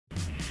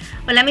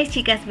Hola mis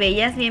chicas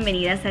bellas,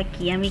 bienvenidas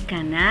aquí a mi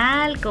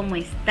canal. ¿Cómo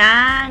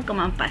están?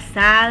 ¿Cómo han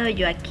pasado?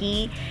 Yo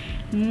aquí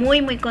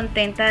muy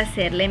contenta de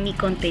hacerle mi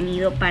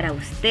contenido para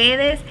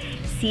ustedes.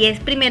 Si es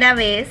primera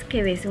vez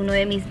que ves uno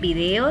de mis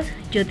videos,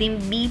 yo te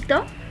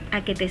invito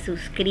a que te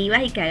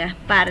suscribas y que hagas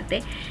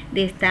parte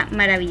de esta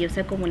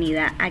maravillosa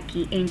comunidad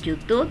aquí en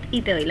YouTube,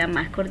 y te doy la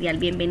más cordial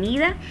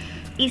bienvenida.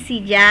 Y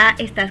si ya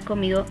estás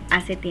conmigo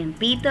hace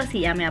tiempito,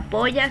 si ya me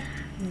apoyas,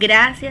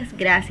 gracias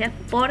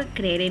por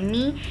creer en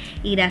mí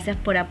y gracias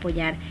por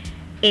apoyar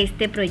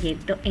este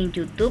proyecto en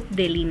YouTube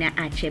de Lina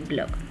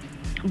H.VLOGS.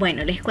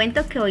 Bueno, les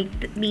cuento que hoy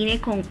vine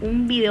con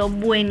un video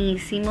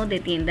buenísimo de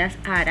tiendas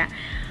Ara,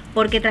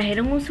 porque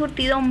trajeron un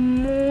surtido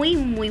muy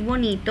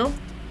bonito,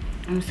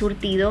 un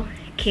surtido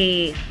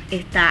que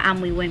está a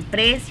muy buen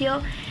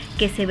precio,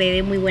 que se ve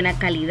de muy buena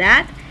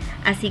calidad.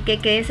 Así que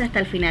quédense hasta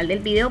el final del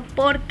video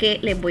porque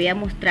les voy a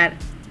mostrar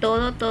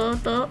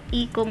todo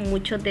y con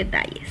muchos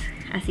detalles.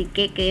 Así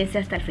que quédense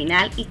hasta el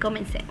final y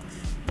comencemos.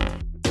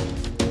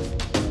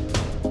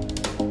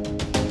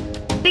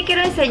 Te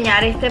quiero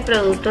enseñar este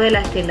producto de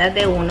las tiendas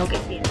de uno que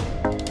tiene.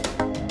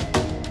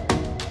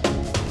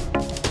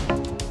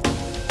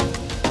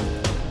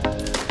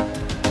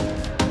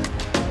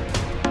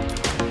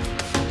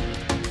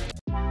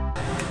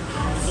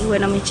 Y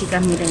bueno, mis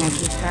chicas, miren,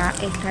 aquí está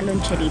esta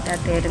loncherita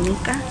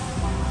térmica.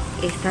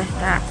 Esta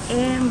está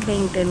en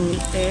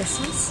 20.000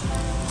 pesos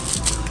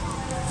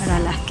para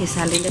las que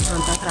salen de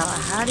pronto a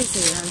trabajar y se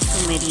llevan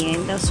su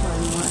merienda o su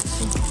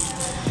almuerzo.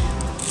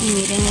 Y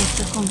miren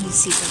estos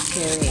conjicitos, que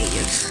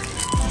bellos.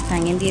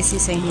 Están en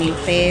 16.000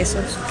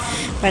 pesos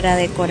para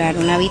decorar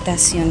una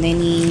habitación de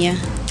niña.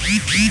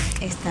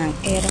 Están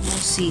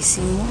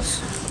hermosísimos.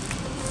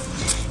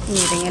 Y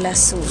miren el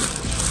azul.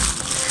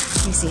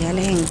 A mis hijas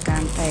les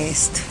encanta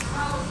esto.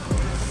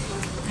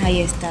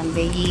 Ahí están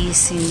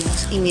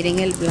bellísimos. Y miren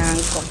el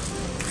blanco.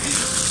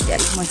 Ya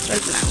les muestro el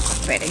blanco,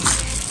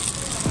 espérense.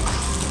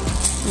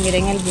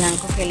 Miren el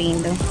blanco, qué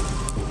lindo.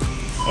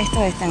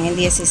 Estos están en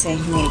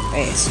 16.000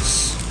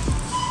 pesos.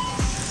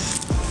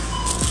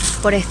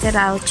 Por este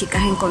lado,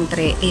 chicas,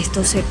 encontré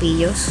estos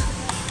cepillos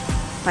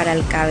para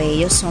el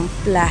cabello. Son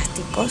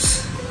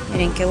plásticos.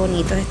 Miren qué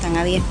bonitos, están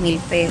a 10.000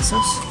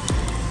 pesos.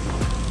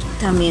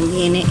 También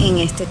viene en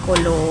este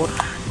color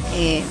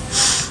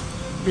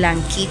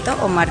blanquito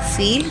o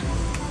marfil,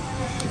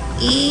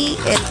 y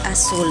el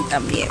azul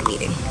también.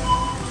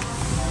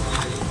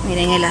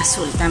 Miren el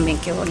azul también,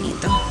 qué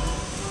bonito,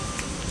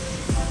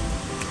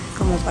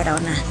 como para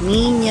unas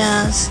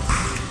niñas.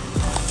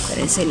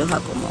 Espérense, los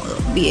acomodo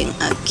bien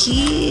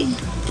aquí.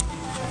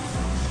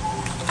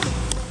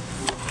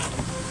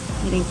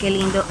 Miren qué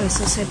lindo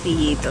esos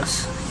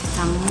cepillitos,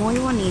 están muy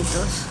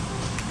bonitos.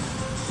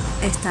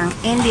 Están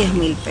en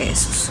 10.000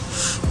 pesos.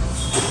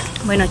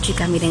 Bueno,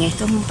 chicas, miren,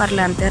 esto es un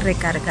parlante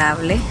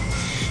recargable.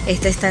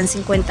 Este está en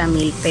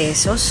 50.000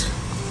 pesos.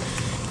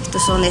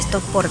 Estos son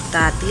estos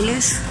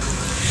portátiles.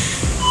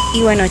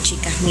 Y bueno,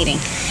 chicas, miren,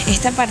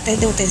 esta parte es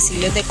de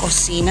utensilios de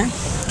cocina.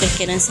 Les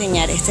quiero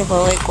enseñar este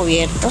juego de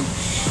cubierto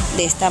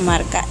de esta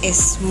marca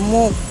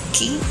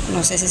Smoky,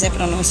 no sé si se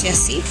pronuncia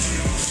así.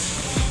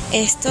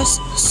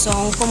 Estos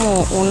son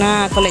como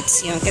una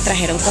colección que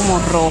trajeron como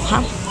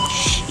roja,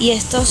 y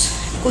estos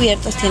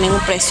cubiertos tienen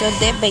un precio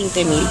de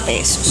 20.000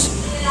 pesos.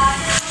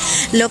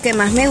 Lo que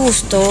más me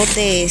gustó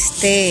de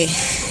este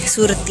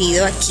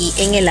surtido aquí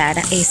en el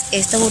Ara es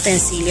estos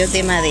utensilios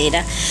de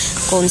madera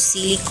con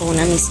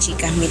silicona, mis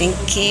chicas. Miren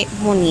qué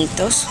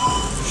bonitos.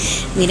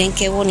 Miren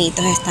qué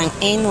bonitos, están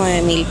en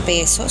 9.000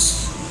 pesos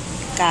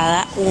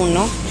cada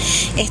uno.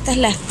 Esta es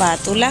la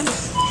espátula.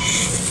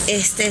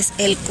 Este es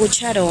el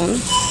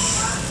cucharón.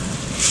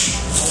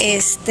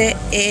 Este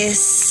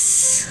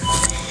es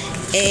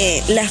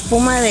la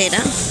espumadera.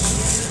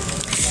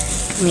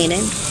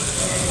 Miren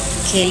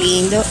qué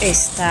lindo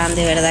están,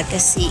 de verdad que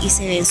sí, y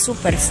se ven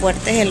súper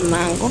fuertes el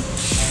mango.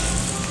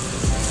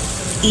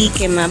 Y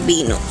qué más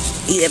vino,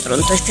 y de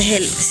pronto este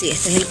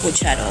es el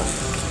cucharón.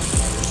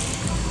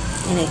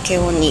 Miren qué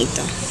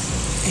bonito.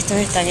 Estos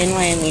están en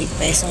 9.000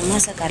 pesos. Vamos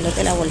a sacarlos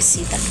de la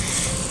bolsita.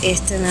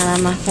 Este nada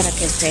más para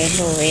que ustedes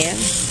lo vean.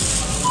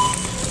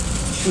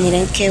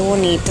 Miren qué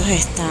bonitos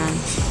están,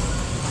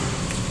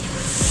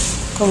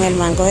 con el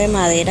mango de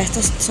madera.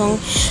 Estos son,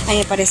 a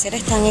mi parecer,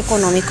 están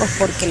económicos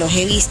porque los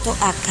he visto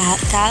acá,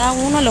 cada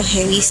uno los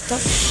he visto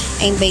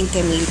en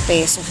 20.000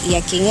 pesos, y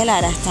aquí en el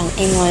Ara están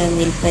en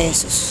 9.000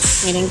 pesos.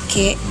 Miren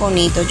qué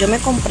bonito. Yo me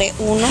compré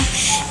uno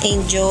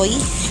en Joy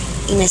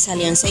y me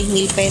salió en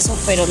 6.000 pesos,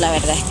 pero la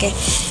verdad es que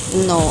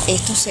no,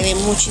 estos se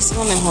ven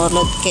muchísimo mejor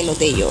que los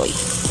de Joy,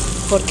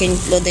 porque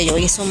los de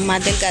Joy son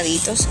más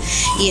delgaditos,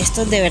 y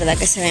estos de verdad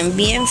que se ven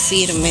bien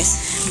firmes,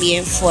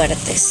 bien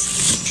fuertes.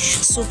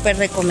 Súper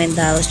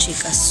recomendados,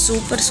 chicas,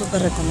 súper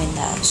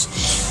recomendados.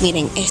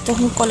 Miren, esto es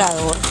un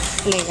colador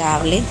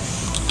plegable.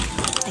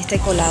 Este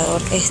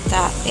colador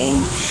está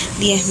en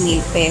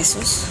 10.000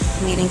 pesos.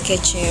 Miren qué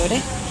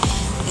chévere.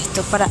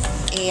 Esto para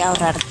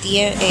ahorrar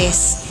tiempo,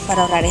 es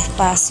para ahorrar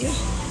espacio.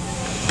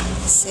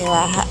 Se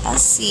baja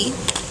así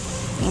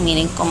y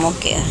miren cómo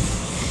queda.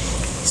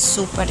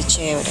 Súper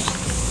chévere.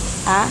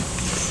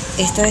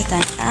 estos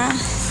están a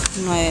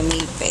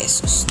 9.000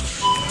 pesos,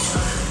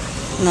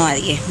 no, a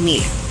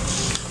 10.000.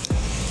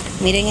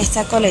 Miren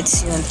esta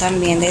colección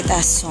también de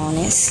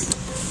tazones.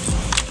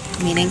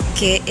 Miren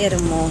qué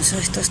hermosos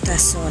estos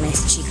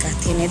tazones, chicas.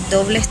 Tiene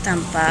doble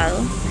estampado,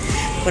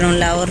 por un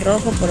lado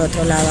rojo, por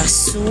otro lado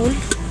azul.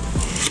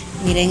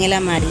 Miren el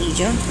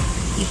amarillo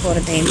y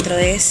por dentro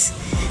es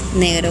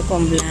negro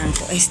con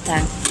blanco.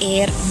 Están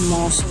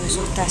hermosos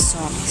esos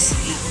tazones.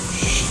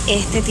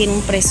 Este tiene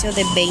un precio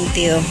de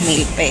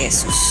 22.000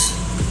 pesos.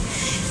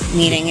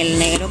 Miren el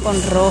negro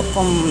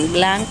con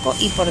blanco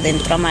y por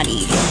dentro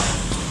amarillo.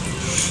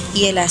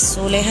 Y el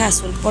azul es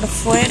azul por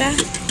fuera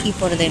y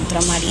por dentro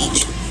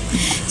amarillo.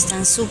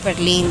 Están súper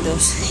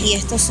lindos. Y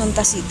estos son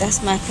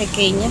tacitas más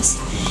pequeñas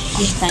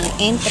y están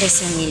en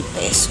 13.000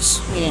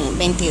 pesos. Miren,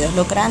 22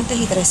 los grandes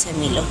y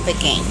 13.000 los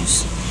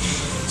pequeños.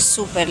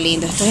 Súper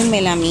lindo. Esto es en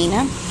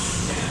melamina.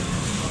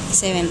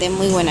 Se vende en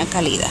muy buena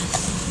calidad.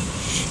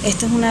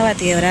 Esto es una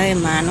batidora de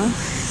mano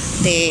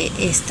de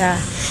esta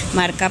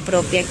marca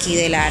propia aquí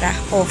de Lara,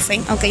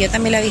 Ofen, aunque yo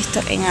también la he visto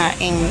en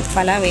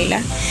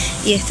Falabella.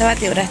 Y esta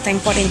batidora está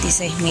en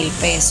 46.000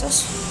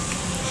 pesos.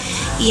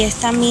 Y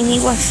esta mini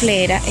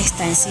waflera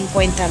está en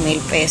 50.000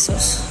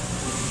 pesos.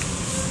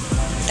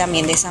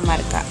 También de esa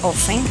marca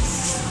Ofen.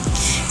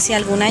 Si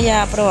alguna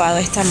ya ha probado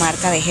esta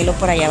marca, déjelo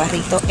por allá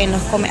abajito en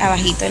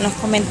los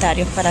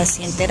comentarios para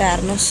así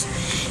enterarnos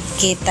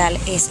qué tal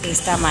es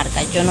esta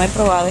marca. Yo no he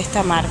probado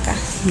esta marca,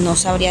 no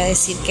sabría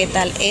decir qué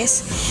tal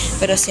es,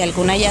 pero si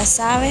alguna ya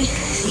sabe,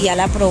 ya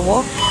la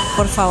probó,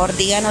 por favor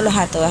díganoslos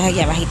a todas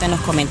allá abajito en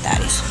los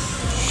comentarios.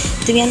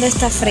 Estoy viendo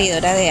esta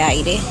freidora de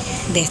aire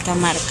de esta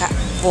marca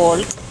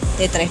Volt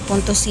de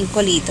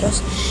 3.5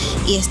 litros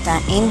y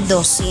está en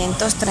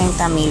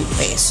 230.000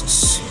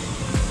 pesos.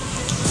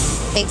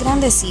 Es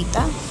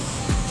grandecita,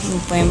 como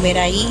pueden ver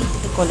ahí,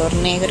 de color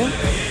negro.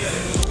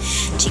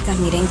 Chicas,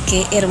 miren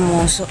qué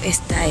hermoso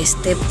está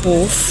este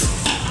puff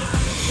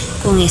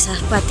con esas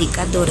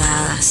paticas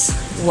doradas.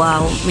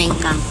 Wow, me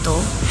encantó.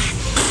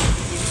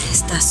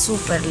 Está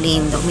súper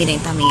lindo. Miren,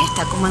 también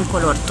está como en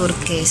color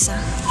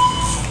turquesa.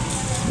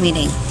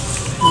 Miren,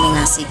 miren,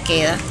 así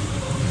queda.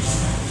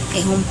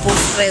 Es un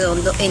puff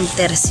redondo en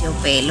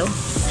terciopelo.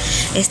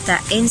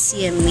 Está en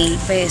 100.000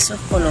 pesos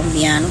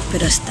colombianos,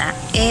 pero está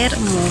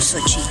hermoso,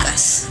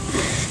 chicas.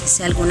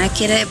 Si alguna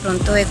quiere de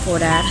pronto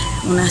decorar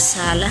una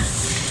sala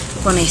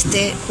con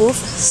este puff,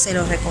 se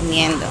lo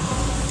recomiendo.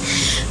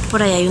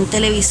 Por ahí hay un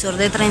televisor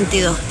de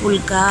 32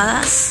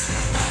 pulgadas.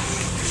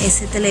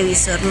 Ese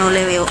televisor no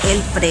le veo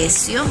el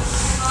precio.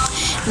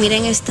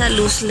 Miren esta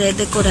luz LED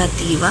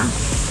decorativa.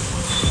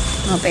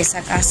 No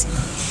pesa casi.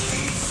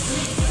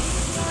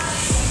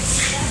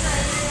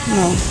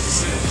 No.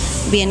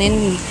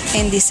 Vienen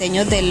en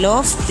diseños de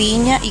love,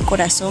 piña y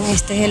corazón.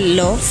 Este es el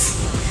love.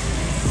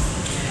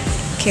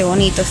 Qué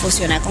bonito.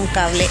 Funciona con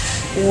cable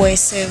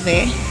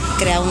USB.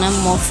 Crea una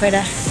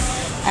atmósfera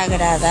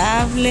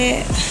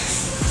agradable,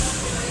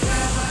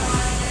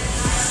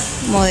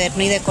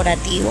 moderno y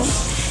decorativo.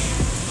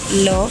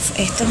 Love.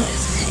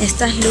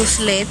 Estas luz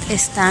LED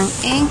están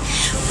en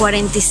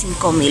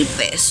 45.000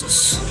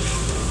 pesos.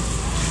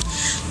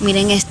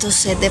 Miren estos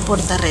sets de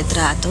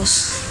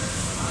portarretratos.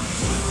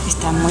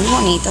 Están muy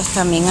bonitos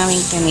también a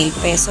 20.000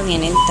 pesos.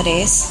 Vienen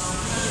 3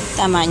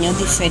 tamaños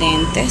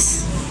diferentes.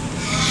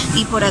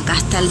 Y por acá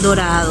está el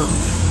dorado.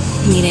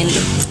 Mírenlo.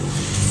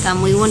 Está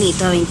muy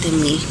bonito a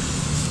 20.000.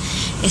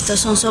 Estos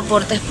son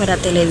soportes para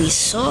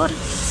televisor.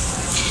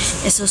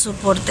 Esos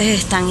soportes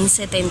están en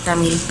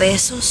 70.000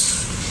 pesos.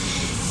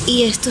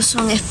 Y estos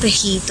son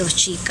espejitos,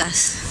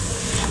 chicas.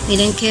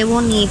 Miren qué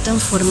bonito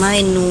en forma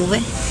de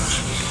nube.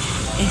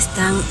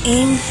 Están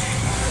en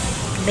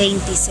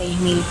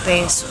 26.000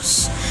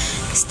 pesos.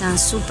 Están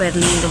súper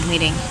lindos,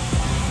 miren.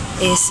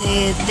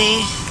 Ese de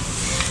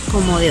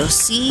como de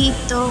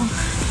osito.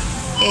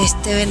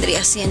 Este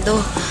vendría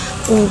siendo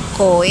un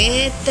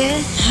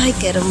cohete. Ay,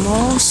 qué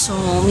hermoso.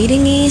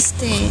 Miren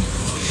este.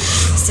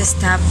 Este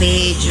está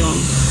bello.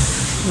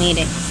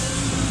 Miren.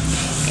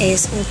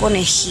 Es un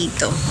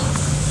conejito.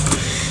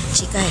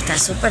 Chicas, está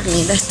súper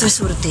lindo. Esto es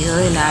surtido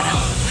de Lara.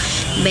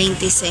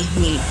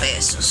 26.000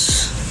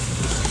 pesos.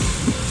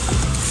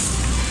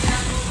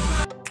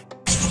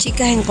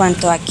 Chicas, en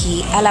cuanto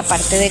aquí a la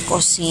parte de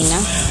cocina,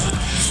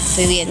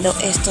 estoy viendo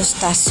estos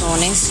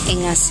tazones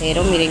en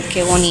acero. Miren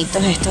qué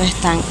bonitos. Estos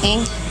están en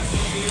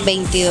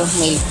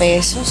 22.000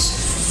 pesos.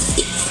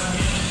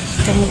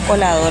 Este es un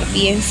colador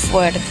bien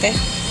fuerte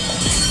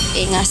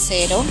en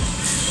acero.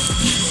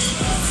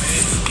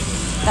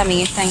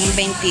 También están en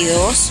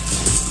 22.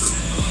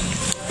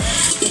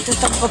 Esto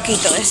está un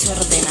poquito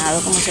desordenado,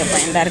 como se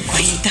pueden dar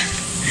cuenta.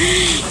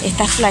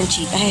 Estas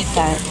planchitas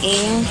están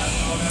en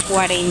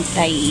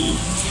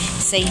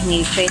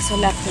 46.000 pesos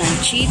las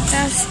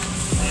planchitas.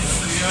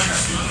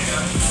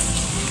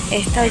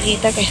 Esta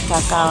ollita que está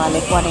acá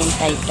vale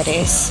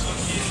 43.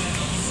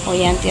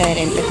 Olla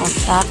antiadherente con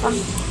tapa.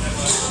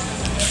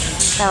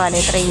 Esta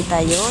vale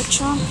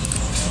 38.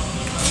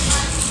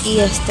 Y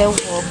este wok,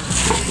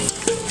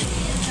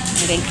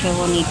 miren qué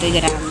bonito y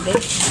grande.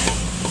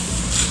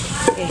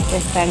 Este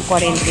está en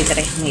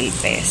 43.000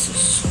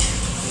 pesos.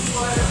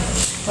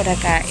 Por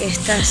acá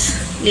estas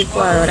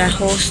licuadoras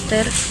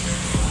Hoster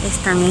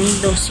están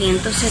en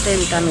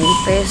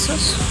 270.000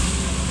 pesos.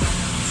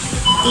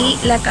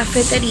 Y la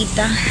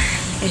cafeterita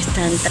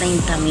está en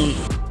 30.000.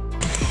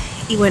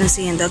 Y bueno,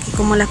 siguiendo aquí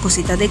como las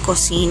cositas de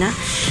cocina,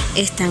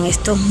 están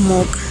estos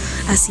mugs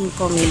a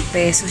 5.000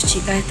 pesos,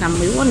 chicas. Están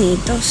muy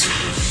bonitos.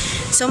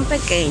 Son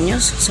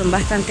pequeños, son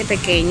bastante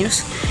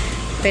pequeños,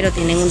 pero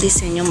tienen un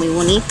diseño muy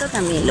bonito.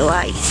 También lo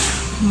hay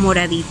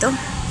moradito.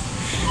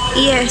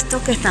 Y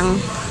estos que están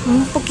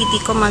un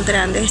poquitico más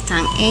grandes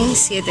están en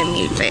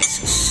 7.000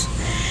 pesos.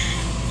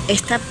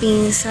 Esta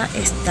pinza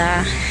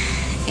está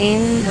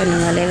en, bueno,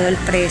 no le doy el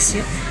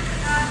precio.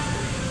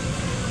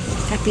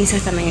 Estas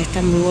pinzas también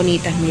están muy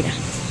bonitas, mira.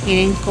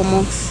 Miren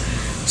cómo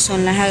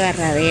son las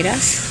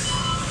agarraderas.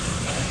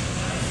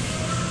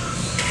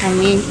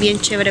 También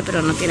bien chévere,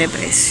 pero no tiene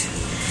precio.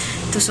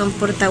 Estos son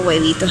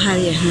portahuevitos a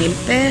 10.000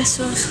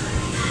 pesos.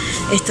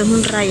 Esto es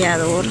un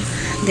rallador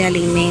de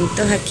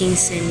alimentos a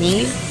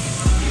 15.000.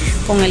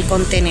 Con el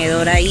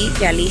contenedor ahí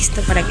ya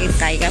listo para que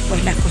caiga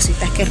pues las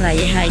cositas que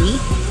rayes ahí.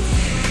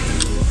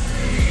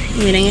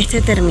 Y miren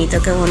este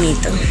termito, qué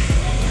bonito.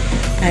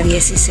 A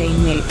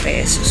 16.000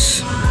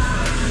 pesos.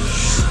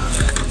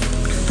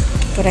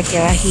 Por aquí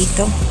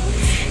abajito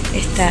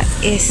está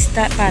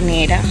esta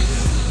panera.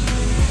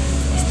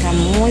 Está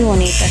muy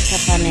bonita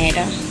esta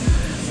panera.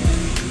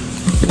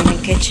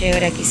 Miren qué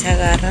chévere, aquí se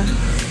agarra.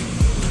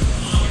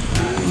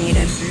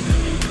 Miren.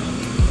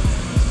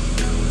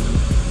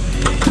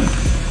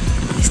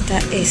 Esta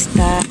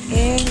está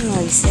en,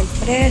 no dice el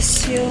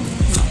precio.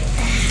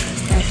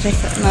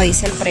 No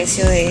dice el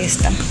precio de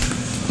esta.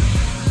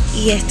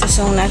 Y estas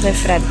son unas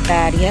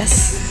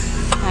refractarias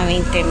a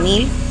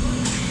 20.000.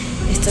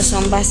 Estos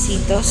son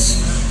vasitos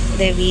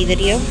de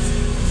vidrio.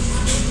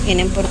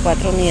 Vienen por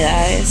 4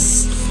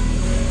 unidades.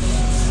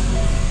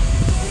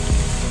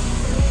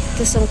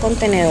 Estos son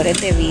contenedores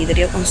de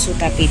vidrio con su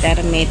tapita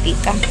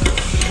hermética.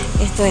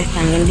 Estos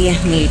están en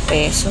 10.000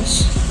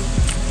 pesos.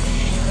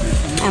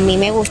 A mí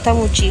me gusta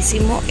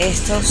muchísimo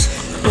estos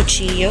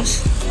cuchillos.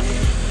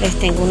 Les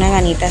tengo una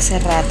ganita hace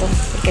rato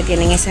porque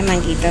tienen ese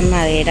manguito en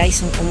madera y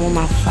son como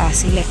más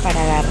fáciles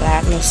para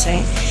agarrar, no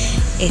sé.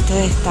 Estos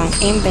están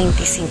en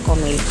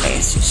 25.000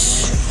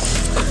 pesos.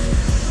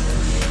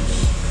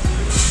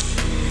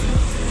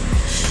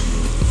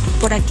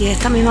 Por aquí de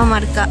esta misma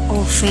marca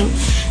Ofen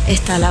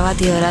está la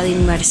batidora de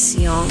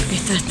inmersión.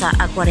 Esta está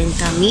a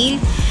 40.000.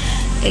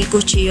 El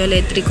cuchillo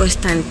eléctrico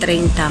está en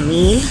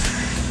 30.000.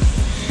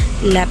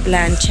 La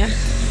plancha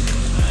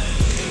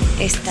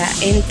está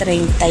en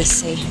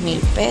 36.000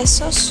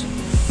 pesos.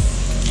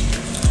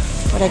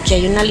 Por aquí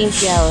hay una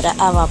limpiadora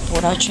a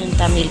vapor a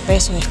 80.000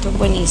 pesos. Esto es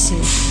buenísimo.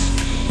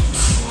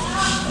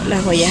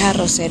 Las ollas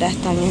arroceras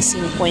están en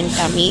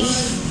 50.000.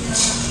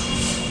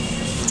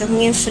 Esto es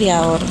un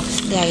enfriador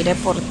de aire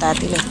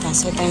portátil, está a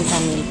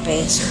 70.000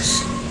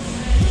 pesos.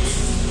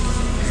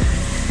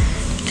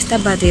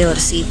 Estas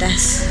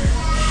batidorcitas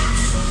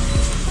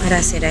para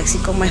hacer así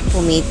como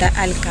espumita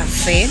al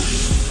café.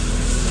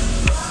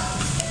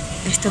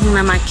 Esto es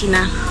una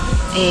máquina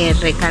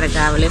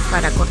recargable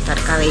para cortar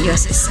cabello a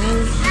 60.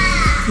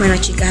 Bueno,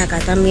 chicas, acá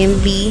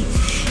también vi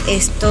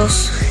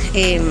estas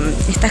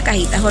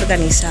cajitas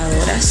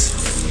organizadoras.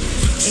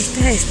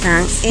 Estas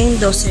están en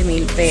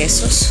 12.000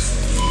 pesos.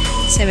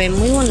 Se ven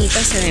muy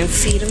bonitas, se ven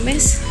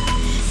firmes.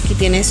 Aquí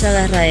tiene su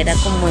agarradera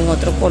como en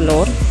otro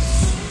color.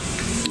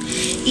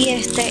 Y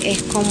este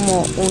es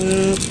como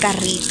un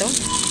carrito.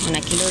 Bueno,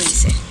 aquí lo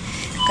dice.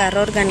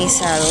 Carro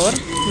organizador.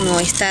 No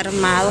está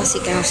armado, así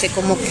que no sé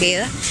cómo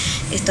queda.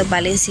 Estos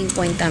valen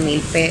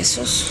 50.000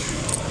 pesos.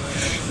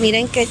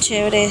 Miren qué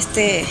chévere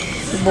este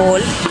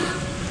bol.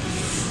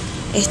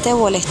 Este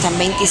bol está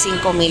en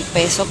 25.000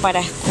 pesos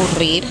para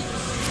escurrir.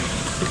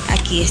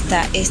 Aquí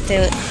está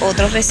este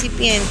otro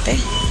recipiente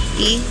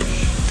y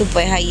tú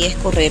puedes ahí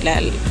escurrir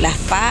las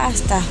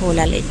pastas o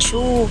la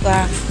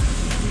lechuga.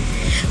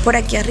 Por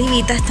aquí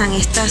arribita están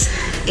estas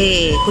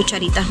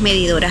cucharitas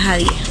medidoras a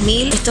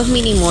 10.000. Estos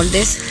mini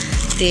moldes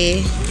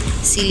de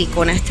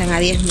silicona están a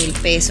 10.000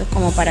 pesos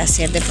como para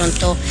hacer de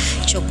pronto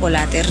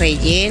chocolates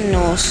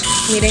rellenos.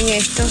 Miren,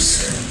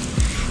 estos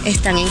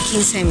están en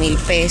 15.000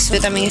 pesos.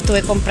 Yo también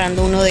estuve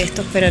comprando uno de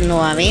estos, pero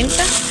no a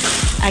venta.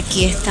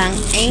 Aquí están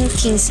en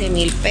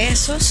 15.000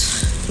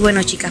 pesos.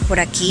 Bueno, chicas, por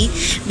aquí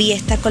vi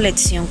esta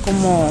colección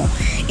como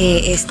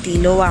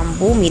estilo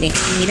bambú.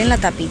 Miren la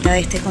tapita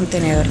de este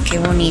contenedor, qué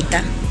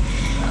bonita.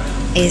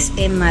 Es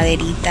en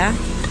maderita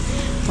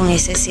con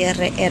ese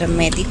cierre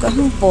hermético, es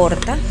un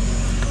porta.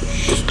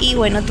 Y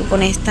bueno, tú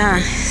con esta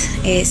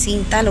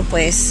cinta lo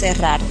puedes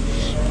cerrar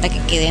para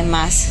que quede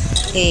más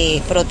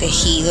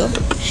protegido.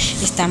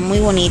 Está muy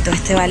bonito.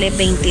 Este vale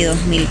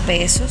 22.000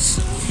 pesos.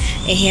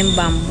 Es en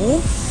bambú.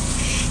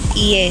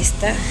 Y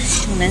esta,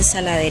 una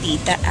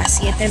ensaladerita a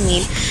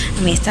 7.000.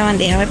 A mí esta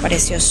bandeja me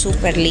pareció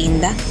súper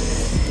linda.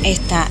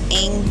 Está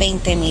en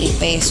 20.000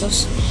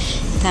 pesos.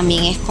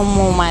 También es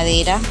como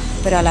madera,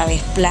 pero a la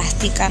vez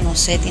plástica. No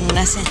sé, tiene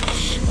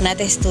una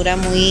textura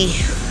muy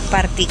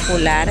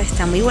particular,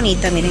 está muy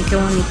bonita. Miren qué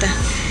bonita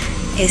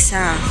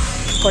esa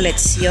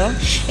colección.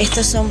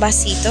 Estos son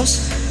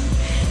vasitos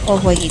o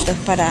jueguitos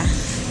para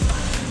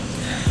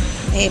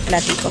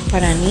platicos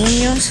para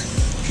niños.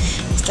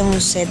 Esto es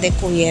un set de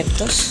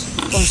cubiertos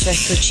con su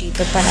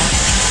estuchito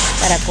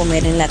para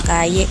comer en la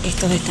calle.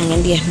 Estos están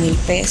en 10.000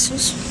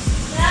 pesos.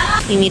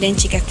 Y miren,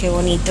 chicas, qué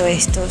bonito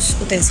estos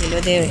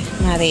utensilios de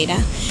madera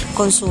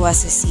con su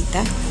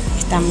basecita.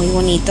 Están muy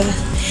bonitos.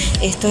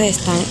 Estos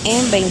están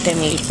en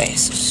 20.000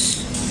 pesos.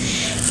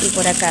 Y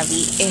por acá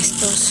vi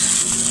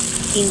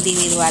estos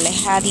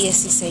individuales a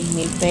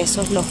 16.000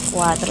 pesos los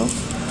 4.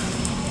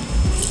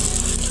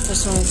 Estos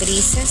son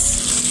grises.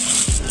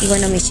 Y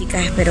bueno, mis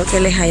chicas, espero que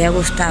les haya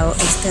gustado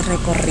este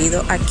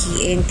recorrido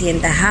aquí en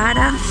Tiendas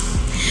Ara.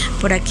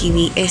 Por aquí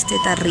vi este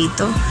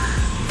tarrito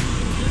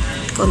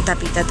con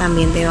tapita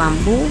también de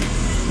bambú.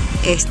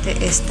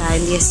 Este está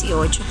en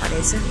 18,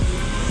 parece.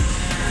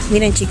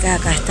 Miren, chicas,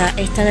 acá está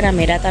esta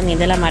gramera también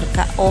de la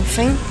marca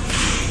Ofen.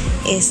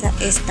 Esa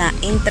está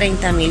en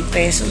 30.000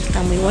 pesos.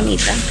 Está muy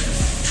bonita.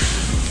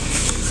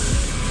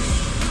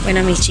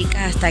 Bueno, mis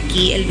chicas, hasta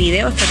aquí el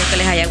video. Espero que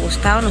les haya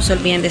gustado. No se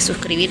olviden de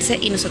suscribirse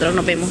y nosotros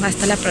nos vemos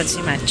hasta la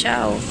próxima.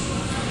 Chao.